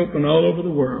burst open all over the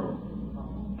world.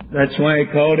 That's why he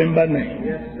called him by name.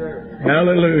 Yes, sir.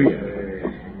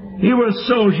 Hallelujah. He was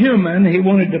so human, he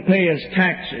wanted to pay his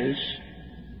taxes.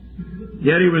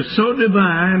 Yet he was so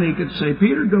divine, he could say,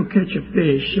 Peter, go catch a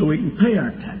fish so we can pay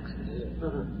our taxes.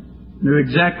 Knew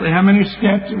exactly how many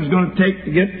steps it was going to take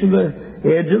to get to the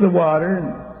edge of the water.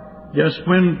 And just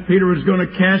when Peter was going to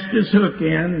cast his hook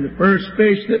in, the first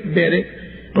fish that bit it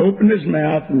opened his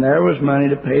mouth, and there was money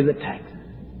to pay the taxes.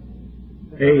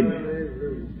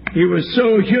 Amen. He was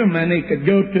so human, he could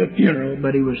go to a funeral,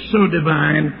 but he was so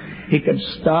divine, he could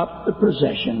stop the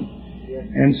procession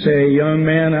and say, young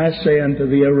man, I say unto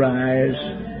thee, arise.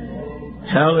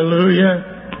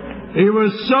 Hallelujah. He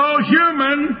was so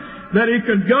human that he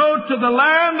could go to the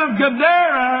land of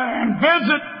Gadara and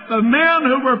visit the men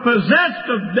who were possessed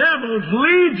of devils,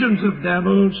 legions of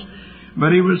devils.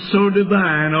 But he was so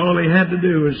divine, all he had to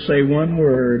do was say one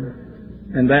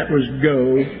word, and that was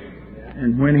go.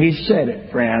 And when he said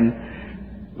it,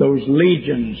 friend, those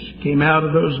legions came out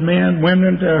of those men, went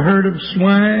into a herd of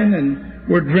swine, and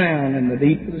were drowned in the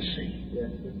deep of the sea.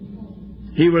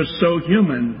 He was so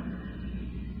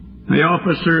human. The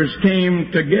officers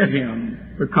came to get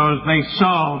him because they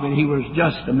saw that he was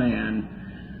just a man.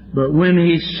 But when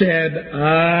he said,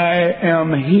 I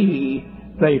am he,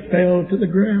 they fell to the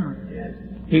ground.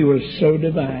 He was so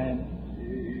divine.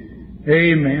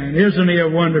 Amen. Isn't he a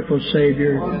wonderful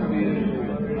Savior?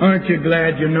 Aren't you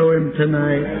glad you know him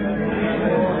tonight?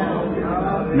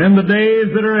 And in the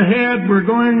days that are ahead, we're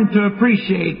going to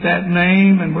appreciate that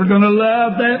name, and we're going to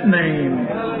love that name.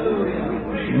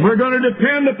 And we're going to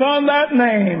depend upon that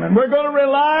name, and we're going to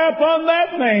rely upon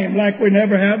that name like we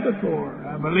never have before.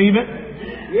 I believe it.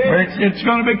 It's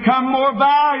going to become more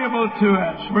valuable to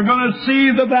us. We're going to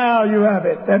see the value of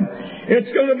it, and it's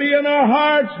going to be in our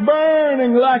hearts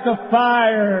burning like a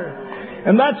fire.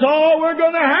 And that's all we're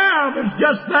going to have is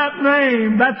just that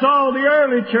name. That's all the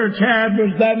early church had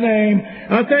was that name.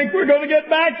 I think we're going to get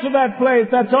back to that place.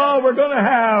 That's all we're going to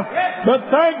have. But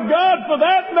thank God for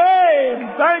that name.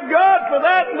 Thank God for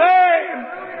that name.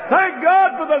 Thank God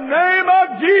for the name of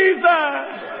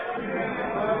Jesus.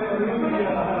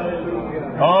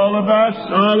 All of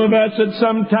us at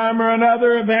some time or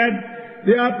another have had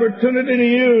the opportunity to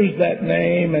use that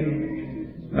name.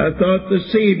 And I thought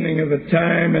this evening of a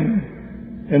time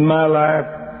in my life.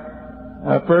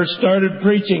 I first started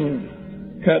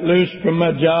preaching, cut loose from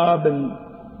my job and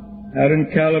out in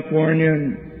California,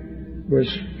 and was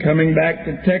coming back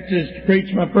to Texas to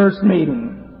preach my first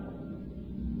meeting.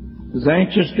 Was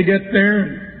anxious to get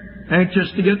there,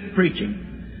 anxious to get to preaching.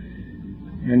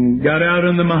 And got out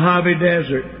in the Mojave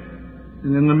Desert.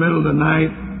 And in the middle of the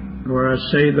night, or I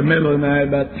say the middle of the night,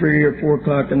 about 3 or 4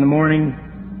 o'clock in the morning,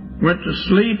 went to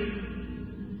sleep,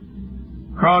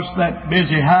 crossed that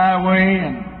busy highway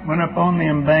and went up on the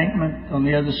embankment on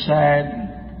the other side.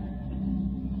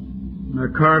 My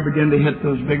car began to hit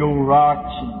those big old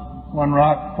rocks, and one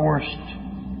rock forced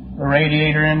the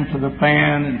radiator into the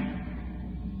fan,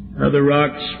 and other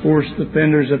rocks forced the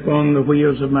fenders upon the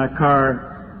wheels of my car.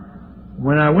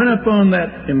 When I went up on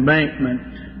that embankment,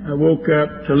 I woke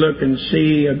up to look and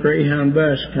see a Greyhound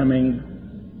bus coming.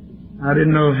 I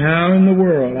didn't know how in the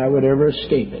world I would ever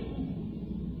escape it.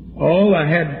 All I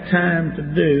had time to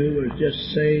do was just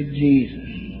say, Jesus.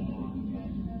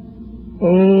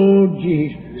 Oh,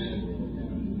 Jesus.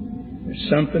 There's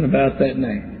something about that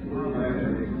name.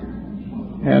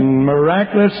 And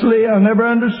miraculously, I'll never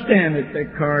understand it,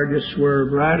 that car just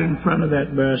swerved right in front of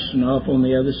that bus and off on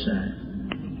the other side.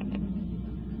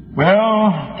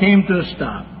 Well, came to a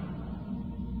stop.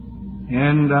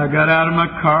 And I got out of my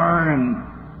car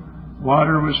and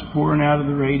water was pouring out of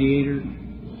the radiator.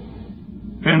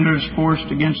 Fenders forced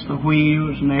against the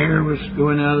wheels and air was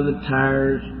going out of the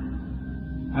tires.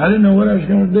 I didn't know what I was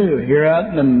going to do here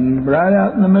right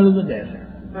out in the middle of the desert.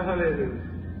 Hallelujah.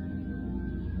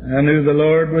 I knew the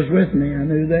Lord was with me. I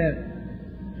knew that.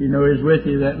 If you know He's with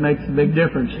you, that makes a big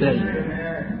difference, doesn't it?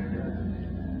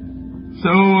 So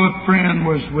a friend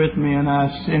was with me and I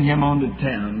sent him on to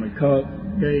town.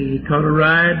 He caught a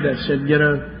ride. I said, get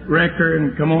a wrecker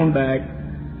and come on back.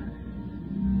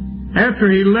 After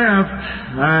he left,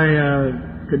 I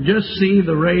could just see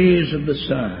the rays of the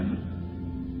sun.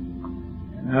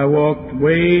 I walked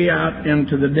way out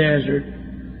into the desert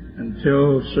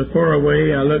until so far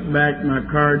away I looked back, my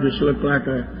car just looked like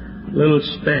a little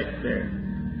speck there.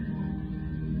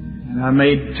 And I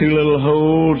made 2 little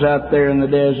holes out there in the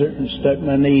desert and stuck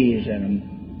my knees in them.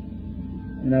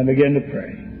 And I began to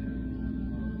pray.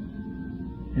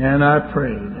 And I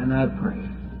prayed, and I prayed.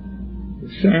 The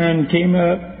sun came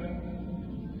up,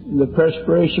 and the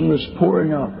perspiration was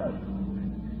pouring off of it.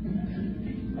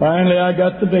 Finally, I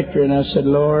got the victory, and I said,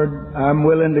 Lord, I'm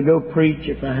willing to go preach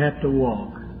if I have to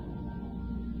walk.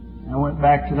 I went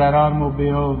back to that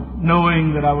automobile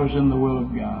knowing that I was in the will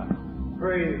of God.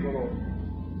 Praise the Lord.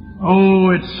 Oh,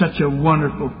 it's such a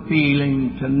wonderful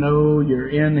feeling to know you're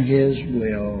in His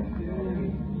will.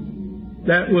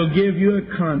 That will give you a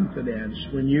confidence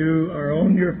when you are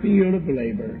on your field of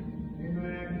labor.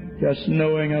 Just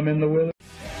knowing I'm in the will of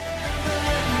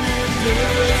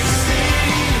God.